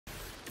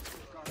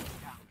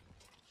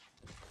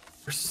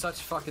There's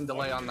such fucking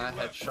delay on that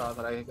headshot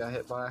that I got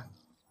hit by.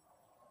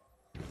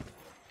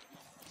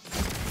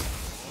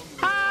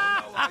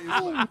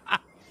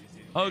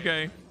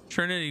 Okay,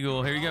 Trinity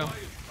Ghoul, here you go.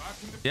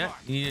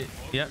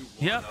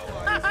 Yep.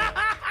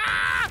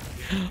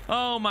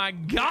 Oh my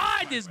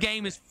god, this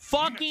game is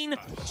fucking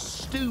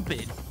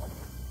stupid.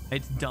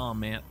 It's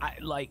dumb, man. I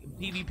like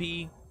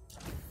PvP.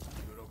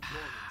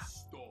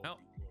 No,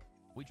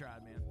 we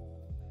tried, man.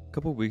 A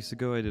couple weeks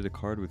ago, I did a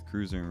card with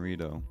Kruzer and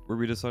Rito, where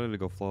we decided to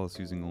go flawless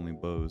using only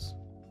bows.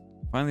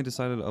 Finally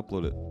decided to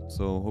upload it,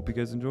 so hope you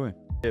guys enjoy.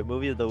 Yeah,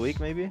 movie of the week,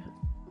 maybe?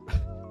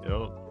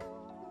 Yo.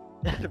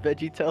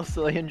 VeggieTales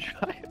Cillian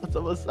Trials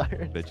of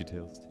Osiris.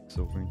 VeggieTales takes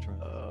over and try.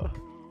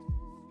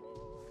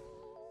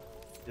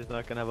 He's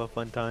not gonna have a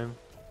fun time.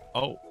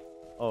 Oh.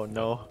 Oh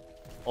no.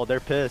 Oh, they're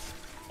pissed.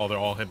 Oh, they're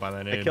all hit by that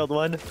I nade. killed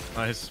one.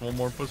 Nice. One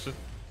more pushing.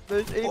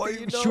 There's eight, Oh,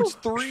 he shoots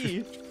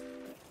 3.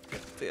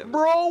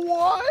 Bro,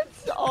 what?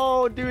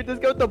 Oh, dude, this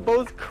guy with the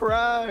bow's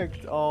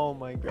cracked. Oh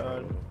my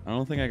god. I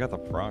don't think I got the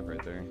proc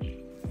right there.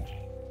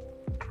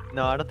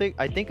 No, I don't think.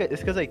 I think it's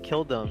because I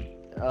killed him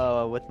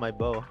with my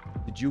bow.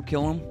 Did you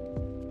kill him?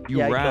 You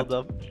Yeah, rapped. I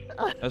killed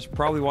him. That's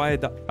probably why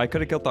I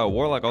could have killed that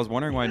warlock. I was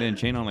wondering why I didn't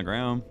chain on the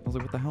ground. I was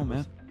like, what the hell,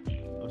 man?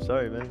 I'm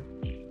sorry, man.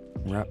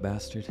 Rap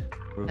bastard.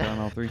 We've gotten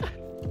all 3.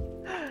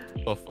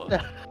 Oh,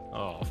 fuck.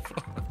 Oh,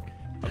 fuck.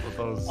 I thought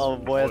that was... Oh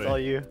boy, that's all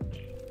you.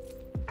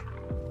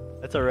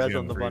 That's a res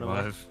on the bottom.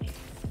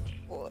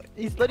 3-5.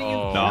 He's letting you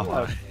Nah.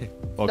 kill him.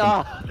 Welcome.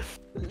 Nah.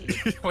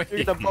 Wait.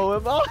 You're the bow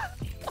him up.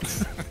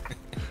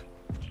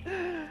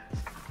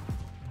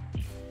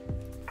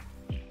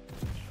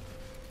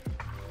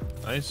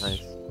 Nice.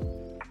 Nice.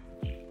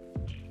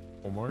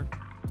 One more.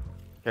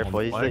 Careful,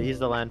 On the flag? he's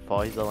the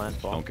landfall. He's the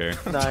landfall. Don't care.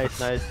 Nice,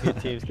 nice. Good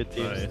teams, good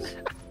teams.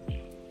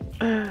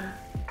 Nice.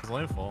 It's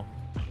landfall.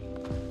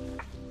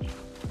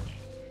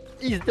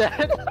 He's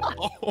dead.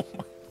 Oh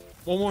my.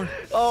 One more.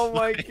 Oh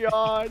my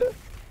god.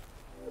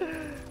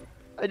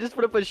 I just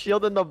put up a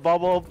shield in the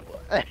bubble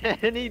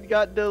and he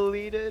got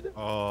deleted.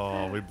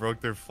 Oh, we broke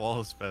their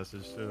flawless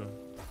passage too.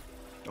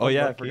 Oh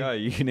yeah, I Lucky. forgot.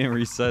 You can name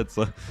reset,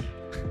 so...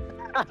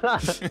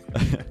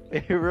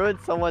 He ruined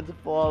someone's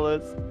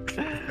flawless.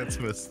 That's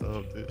messed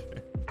up,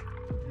 dude.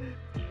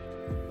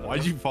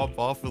 Why'd you pop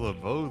off with a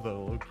bow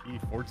though, low key?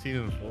 14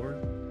 and 4?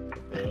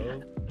 What the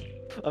hell?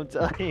 I'm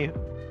telling you.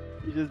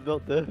 You just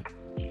built this.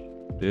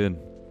 Dude,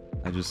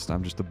 I'm just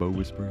a bow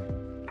whisperer.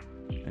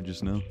 I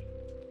just know.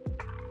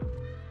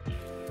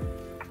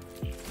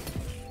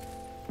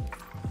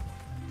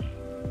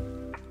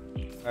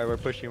 Alright, we're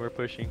pushing, we're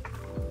pushing.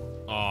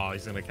 Oh,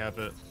 he's gonna cap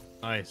it.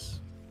 Nice.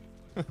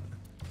 I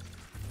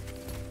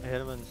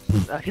hit him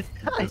and nice, Good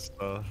nice.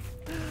 stuff.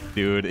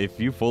 Dude, if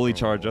you fully Oh,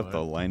 charge up what?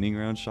 the lightning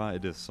round shot,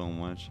 it does so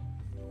much.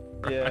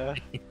 Yeah.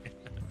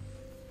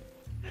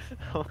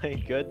 Oh my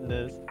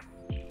goodness.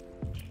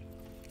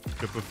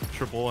 Good with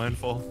triple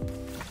handfall.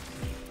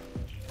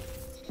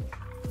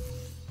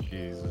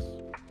 Jesus.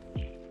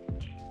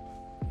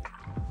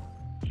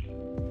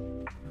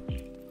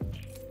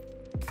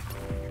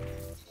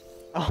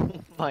 Oh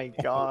my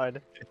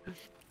god.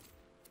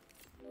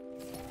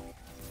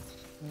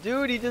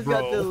 Dude, he just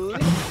got Bro.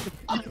 deleted.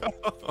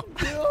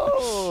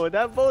 Yo,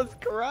 that bow's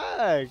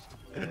cracked.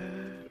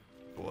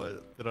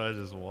 What did I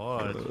just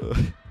watch?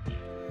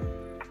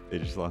 They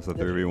just lost a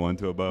 3v1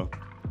 to a bow.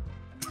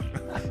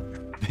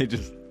 They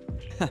just...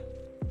 Oh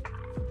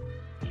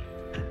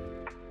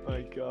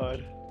my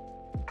god.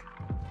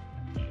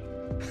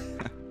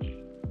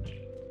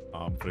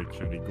 I'm putting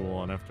Trinity Ghoul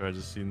on after I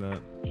just seen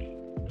that.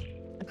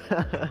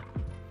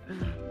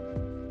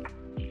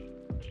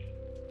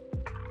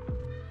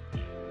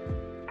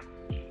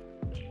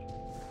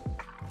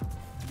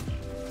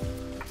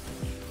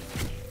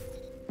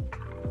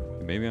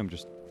 Maybe I'm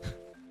just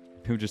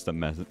a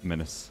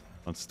menace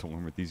on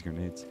Storm with these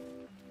grenades.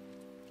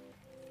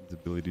 His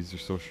abilities are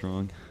so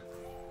strong.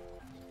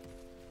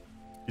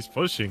 He's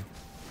pushing.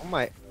 Oh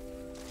my.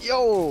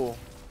 Yo!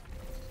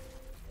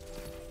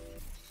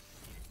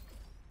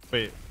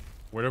 Wait,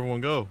 where'd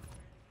everyone go?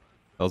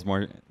 That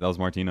was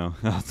Martino.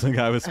 That's the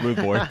guy with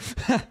smoothbore.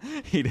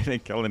 He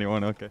didn't kill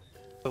anyone. Okay.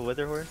 The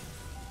wither horse?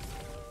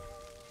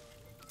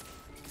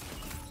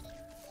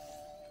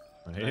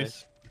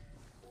 Nice.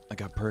 I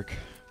got perk.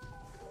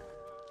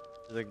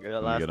 The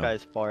last get him.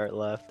 guy's far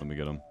left. Let me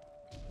get him.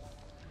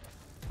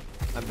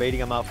 I'm baiting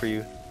him out for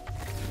you.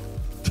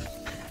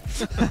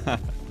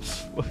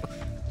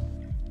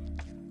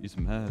 He's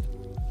mad.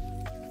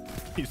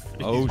 He's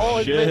Oh, Oh,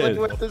 his shit. melee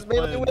whips, his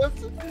melee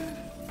whips.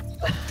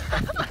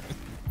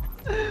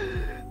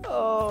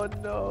 Oh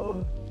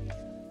no.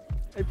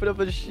 I put up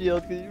a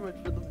shield because you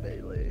went for the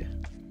melee.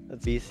 A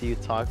BC, you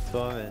talk to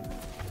him and...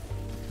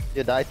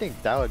 Yeah, I think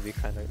that would be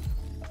kind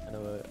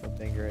of a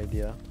banger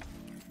idea.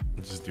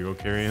 Just duo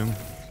carry him.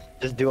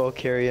 Just duo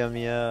carry him,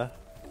 yeah.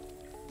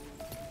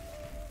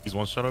 He's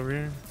one shot over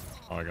here.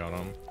 Oh, I got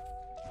him.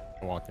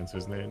 I walked into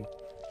his nade.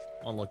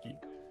 Unlucky.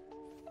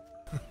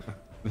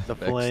 The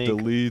X flank.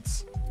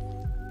 deletes.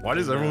 Why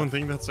does Yeah. everyone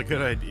think that's a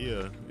good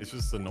idea? It's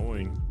just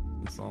annoying.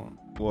 It's all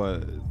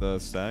What, the the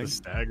stag?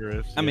 stag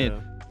rift. I mean,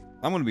 yeah.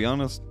 I'm gonna be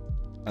honest.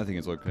 I think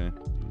it's okay.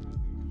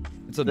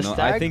 It's a The I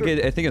stag think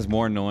ri- I think it's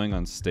more annoying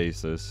on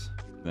stasis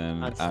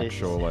than On stasis,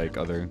 actual yeah. like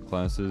other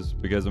classes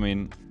because I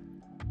mean,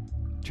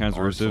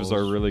 transversives are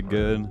Marshals really are-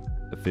 good.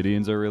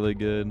 Ophidians are really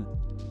good.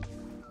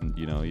 And,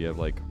 you know, you have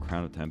like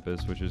Crown of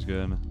Tempest, which is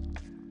good.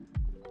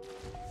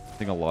 I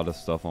think a lot of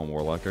stuff on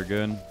Warlock are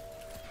good.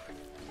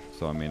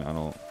 So I mean, I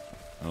don't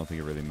think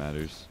it really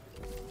matters.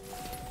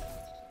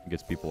 It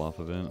gets people off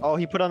of it. Oh,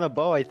 he put on a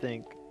bow, I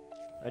think.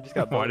 I just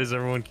got Why bow. does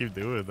everyone keep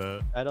doing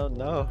that? I don't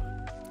know.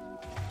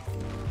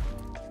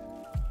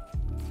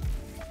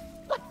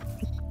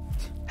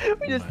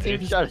 We just team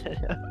Nice. shot at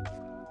him.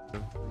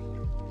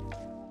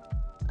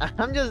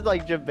 I'm just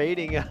like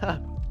debating.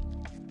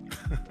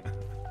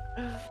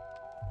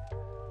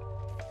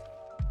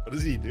 What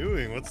is he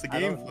doing? What's the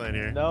game plan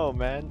here? No,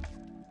 man.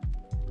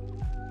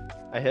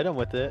 I hit him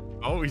with it.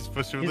 Oh, he's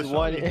pushing with He's the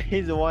one. shotty.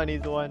 He's one.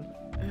 He's one.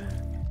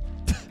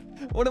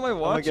 What am I I'm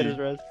gonna get his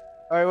watching? res.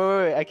 All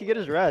right, wait. I can get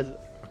his res.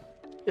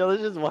 Yo,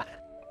 this is one.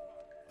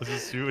 Let's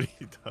just see what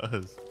he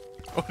does.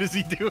 What is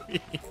he doing?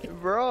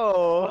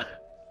 Bro.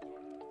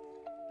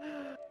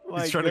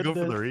 My He's trying to go for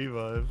the goodness.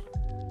 revive.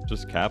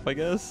 Just cap, I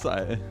guess.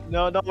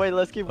 No, wait.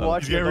 Let's keep Oh,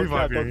 watching. he's getting Don't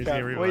cap, revived here, don't he's cap.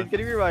 getting Wait, he's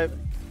getting revived.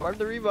 Farm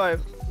the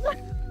revive.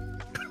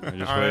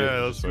 Just All wait, right,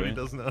 let's just see what he wait.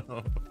 does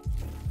now.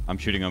 I'm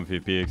shooting on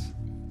PPX.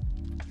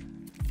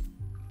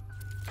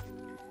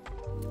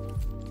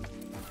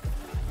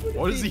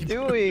 What is he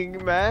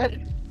doing,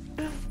 man?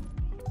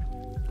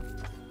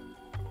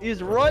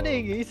 He's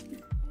running. He's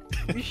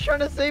trying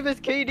to save his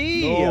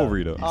KD. No,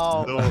 Rito.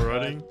 Oh, Still my God.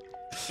 running?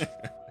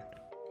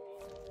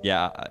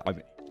 Yeah, I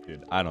mean,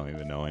 dude, I don't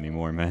even know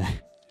anymore, man.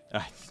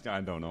 I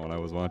don't know what I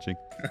was watching.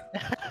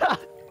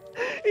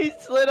 He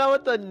slid out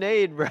with the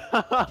nade, bro.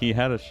 He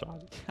had a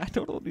shot. I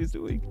don't know what he's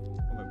doing.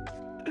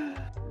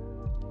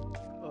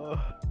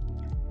 Oh,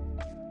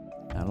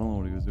 I don't know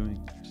what he was doing.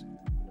 Just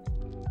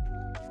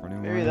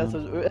running maybe that's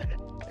around.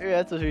 maybe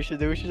that's what we should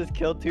do. We should just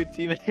kill two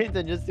teammates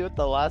and just see what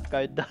the last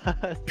guy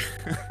does.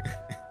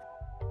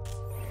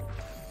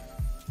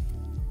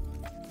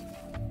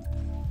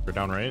 We're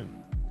down right.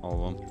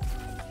 All of them.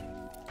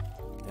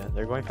 Yeah,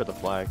 they're going for the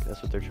flag.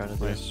 That's what they're trying to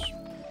do. Nice.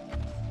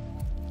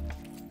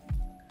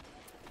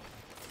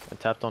 I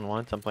tapped on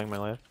once. I'm playing my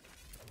life.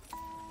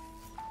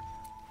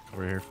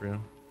 Over here for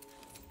you.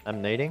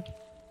 I'm nading. Get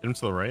him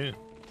to the right.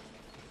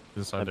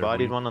 Inside I there,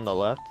 bodied buddy. one on the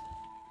left.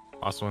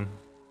 Last one.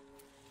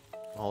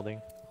 I'm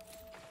holding.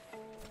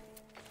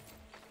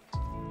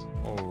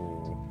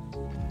 Oh.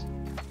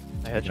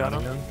 I headshot him.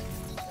 Again?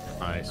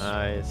 Nice.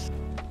 Nice.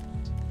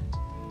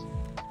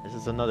 This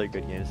is another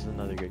good game. This is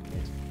another good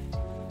game.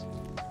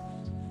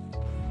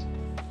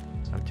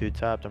 I'm two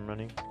tapped. I'm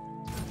running.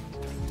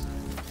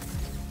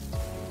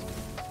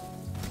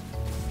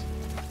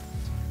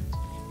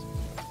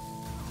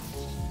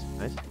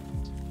 Nice.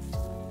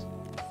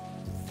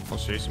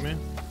 What's chasing me?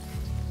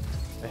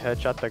 I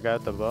headshot the guy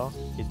with the bow.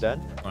 He's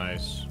dead.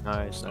 Nice.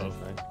 Nice, Stuff.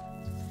 nice.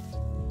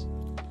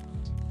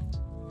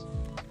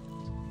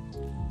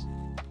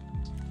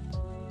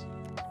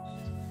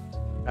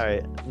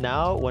 Alright,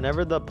 now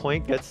whenever the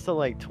point gets to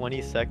like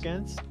 20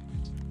 seconds,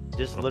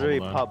 just Put a literally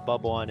bubble down. pop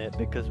bubble on it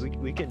because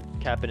we can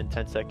cap it in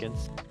 10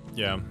 seconds.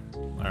 Yeah.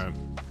 Alright.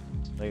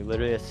 Like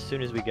literally as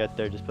soon as we get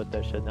there, just put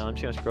that shit down. I'm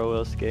just gonna scroll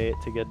wheel skate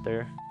to get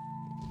there.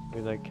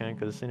 As I can,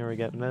 because the sooner we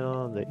get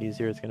middle, the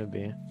easier it's gonna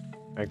be.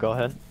 Alright, go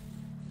ahead.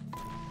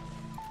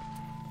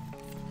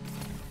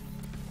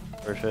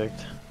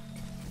 Perfect.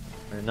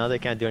 Alright, now they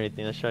can't do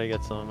anything. Let's try to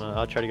get some.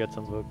 I'll try to get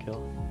some vote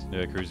kill.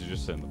 Yeah, Kruzer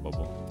just sit in the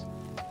bubble.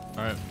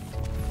 Alright.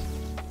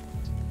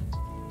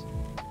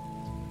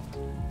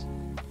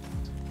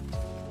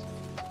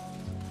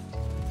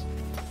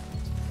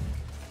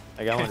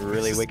 I got one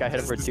really weak. I hit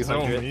him for This is so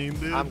 200. mean,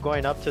 dude. I'm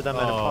going up to them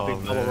and I'm popping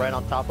Oh, bubble right man.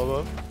 on top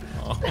of him.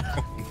 Oh,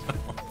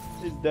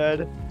 no. He's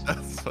dead.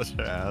 That's such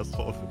an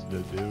asshole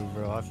thing to do,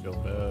 bro. I feel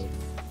bad.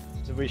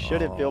 We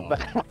shouldn't feel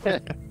Oh.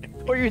 bad.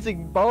 We're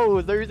using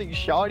bows. They're using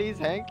shotties,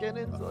 hand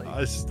cannons. Like,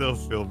 I still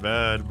feel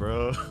bad,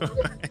 bro. that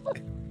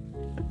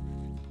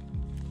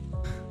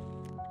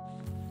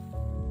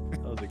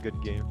was a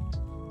good game.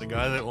 The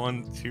guy that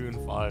won 2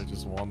 and 5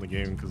 just won the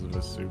game because of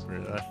his super.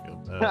 I feel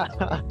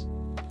bad.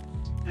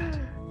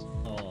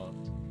 Oh.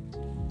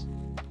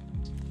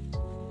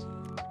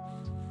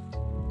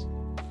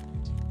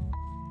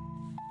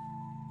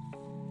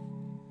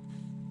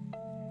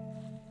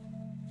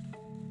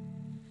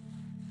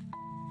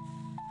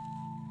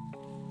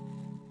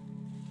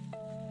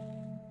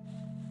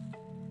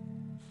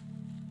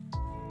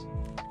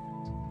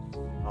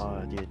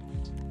 Oh, dude.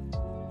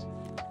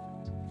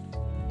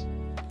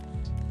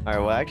 Alright,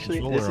 well, actually,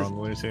 Controller this is on the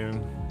blue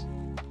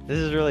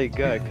team. really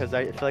good because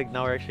I feel like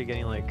now we're actually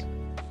getting like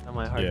some of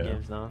my hard Yeah.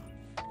 games now.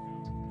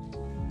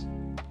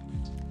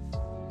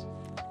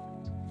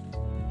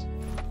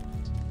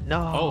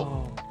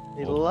 No,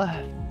 he Oh.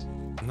 left.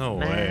 No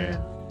Man. way.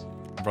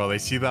 Bro, they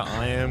see that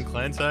I am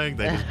clan tag,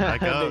 they just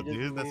back They out, just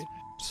dude. That's leave.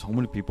 So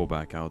many people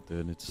back out,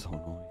 dude. It's so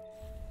annoying.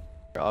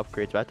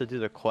 upgrades, but I have to do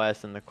the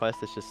quest, and the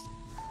quest is just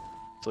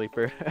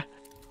sleeper.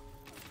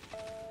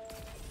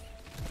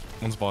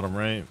 One's bottom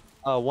right.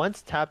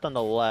 One's tapped on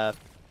the left.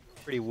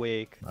 Pretty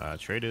weak.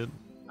 Traded.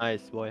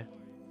 Nice boy.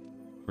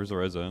 Where's the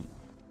res at?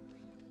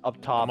 Up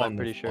top, on I'm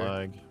pretty the sure.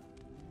 flag.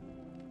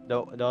 The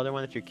other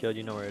one that you killed,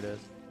 you know where it is.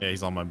 Yeah,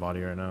 he's on my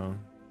body right now.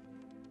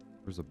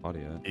 Where's the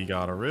body at? He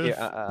got a rift.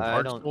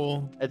 I don't.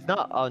 Full. It's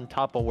not on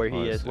top of where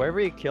Oh, he I is. see. Wherever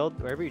he killed,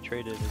 wherever he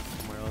traded is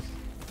somewhere else.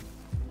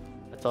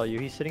 That's all you.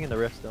 He's sitting in the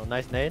rift still.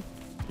 Nice nade.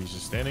 He's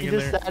just standing He in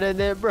just there. sat in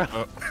there, bro.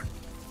 Oh.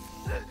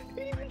 He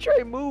didn't even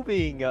try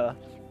moving. I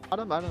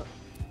don't. That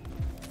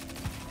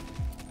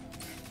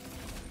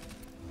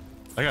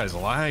guy's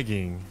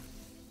lagging.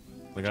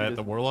 The guy at Jesus.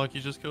 the warlock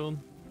you just killed?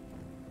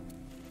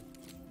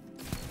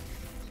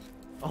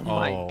 Oh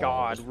my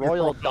god,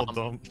 royal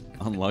dump.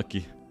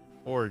 Unlucky.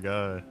 Poor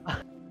guy.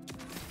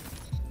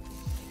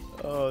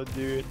 Oh,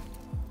 dude.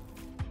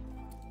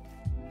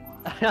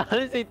 I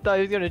honestly thought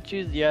he was gonna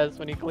choose yes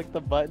when he clicked the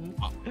button.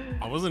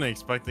 I wasn't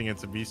expecting it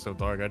to be so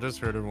dark. I just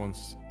heard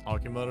everyone's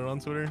talking about it on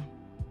Twitter.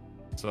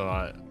 So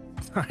I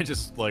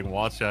just like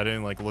watched it. I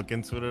didn't like look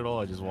into it at all.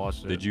 I just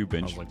watched it. Did you I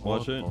binge was like,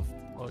 watch what it? the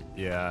fuck?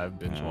 Yeah, I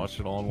binge Yeah. watched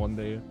it all in one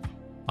day.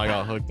 I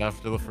got hooked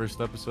after the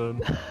first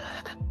episode.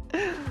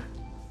 I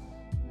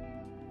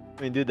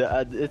mean, dude,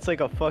 it's like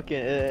a fucking,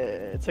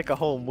 it's like a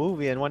whole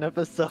movie in one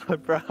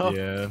episode, bro.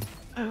 Yeah.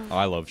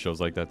 I love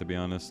shows like that, to be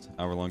honest.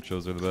 Hour-long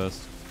shows are the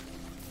best.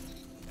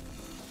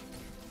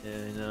 Yeah,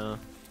 I know.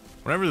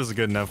 Whenever there's a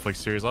good Netflix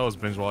series, I always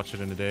binge watch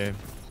it in a day.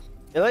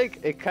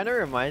 It kind of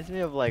reminds me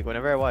of like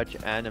whenever I watch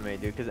anime,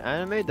 dude. Because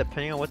anime,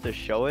 depending on what the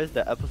show is,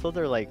 the episodes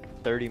are like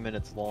 30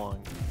 minutes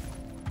long,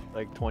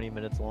 like 20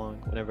 minutes long.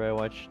 Whenever I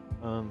watch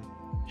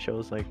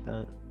shows like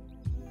that,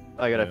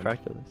 I gotta Yeah.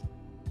 practice.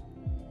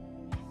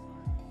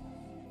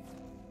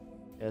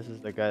 Yeah, this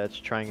is the guy that's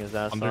trying his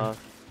ass Under.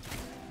 off.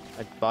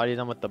 I bodied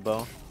him with the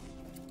bow.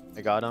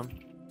 I got him.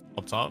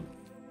 Up top,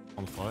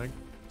 on the flag.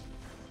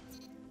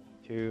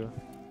 2.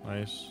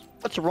 Nice.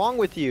 What's wrong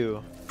with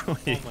you? Oh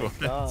Wait, my what?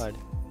 god.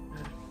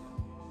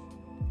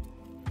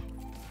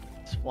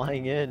 It's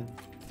flying in.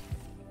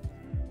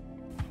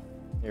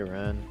 He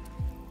ran.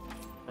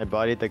 I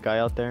bodied the guy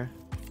out there.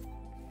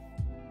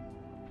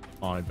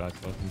 Oh, I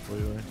backed up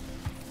completely.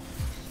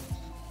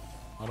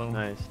 Got him.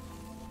 Nice.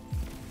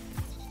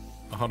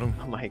 Got him.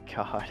 Oh my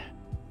god.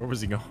 Where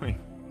was he going?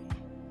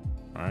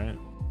 Alright.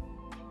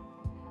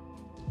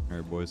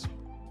 Alright, boys.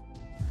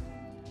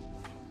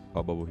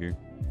 Pop bubble here.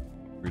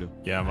 Rito.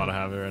 Yeah, I'm about to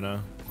have it right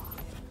now.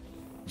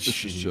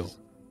 This is chill.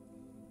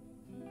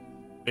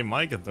 They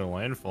might get their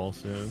landfall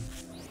soon.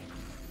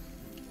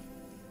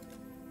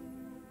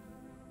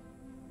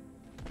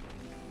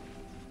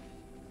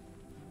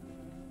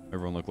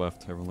 Everyone look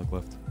left. Everyone look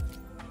left.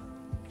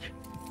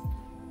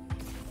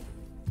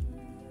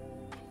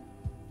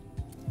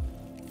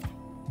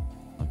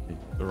 Okay.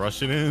 They're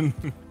rushing in.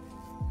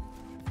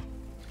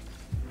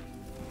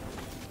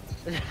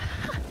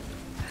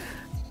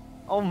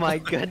 Oh my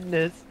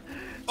goodness.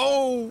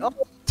 Oh!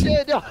 Oh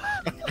shit. No.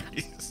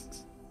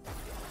 Nice.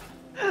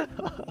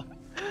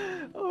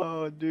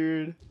 Oh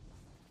dude.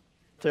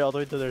 Take all the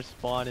way to their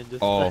spawn and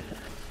just Oh.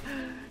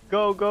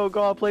 go, go,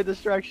 go. I'll play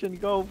distraction.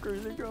 Go,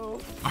 Kruzer, go.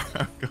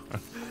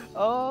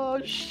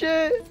 Oh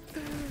shit.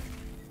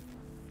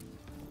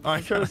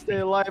 I'm trying to stay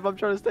alive. I'm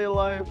trying to stay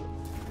alive.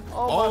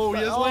 Oh, my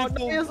he has no,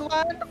 landfall. he has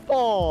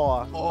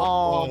landfall.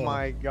 Oh, Oh.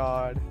 my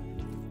god.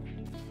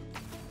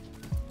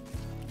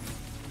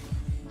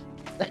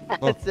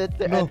 That's it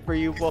to end for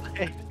you, boy.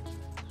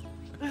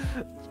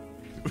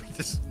 We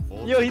just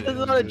Yo, he folded doesn't in,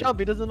 know how to dude. jump.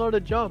 He doesn't know how to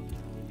jump.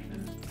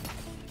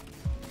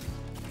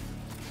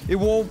 It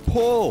won't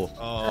pull.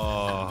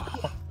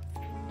 Oh.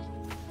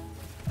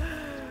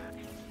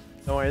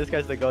 Don't worry, this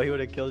guy's the go. He would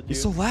have killed you.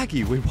 He's so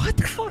laggy. Wait, what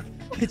the fuck?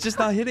 It's just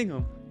not hitting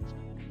him.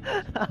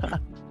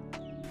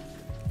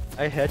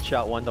 I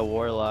headshot one the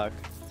warlock.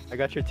 I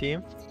got your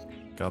team.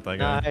 Got that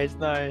guy. Nice,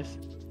 nice.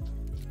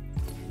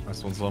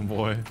 Nice one, son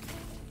boy.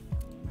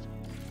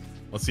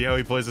 Let's see how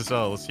he plays this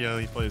out. Let's see how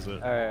he plays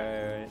it.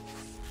 Alright.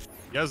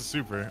 He has a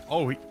super.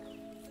 Oh, wait,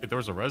 there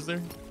was a res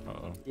there?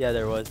 Uh-oh. Yeah,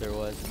 there was.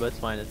 But it's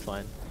fine, it's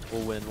fine.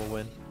 We'll win, we'll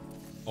win.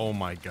 Oh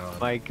my god.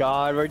 My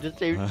god, we're just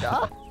same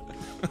shot.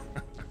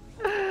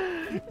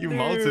 You Dude.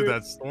 mounted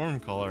that storm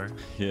color.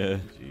 Yeah.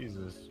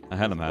 Jesus. I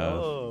had him half.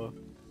 Oh.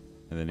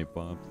 And then he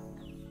popped.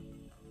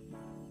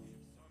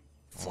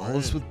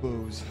 Flawless with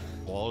bows.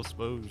 Flawless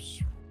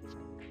bows.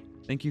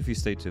 Thank you if you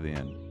stayed to the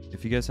end.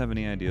 If you guys have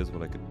any ideas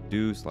what I could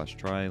do /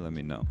 try, let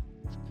me know.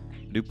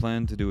 I do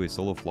plan to do a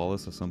solo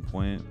flawless at some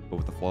point, but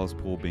with the flawless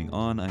pool being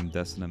on, I'm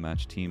destined to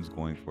match teams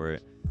going for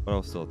it, but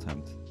I'll still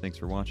attempt. Thanks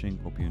for watching,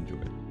 hope you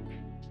enjoyed.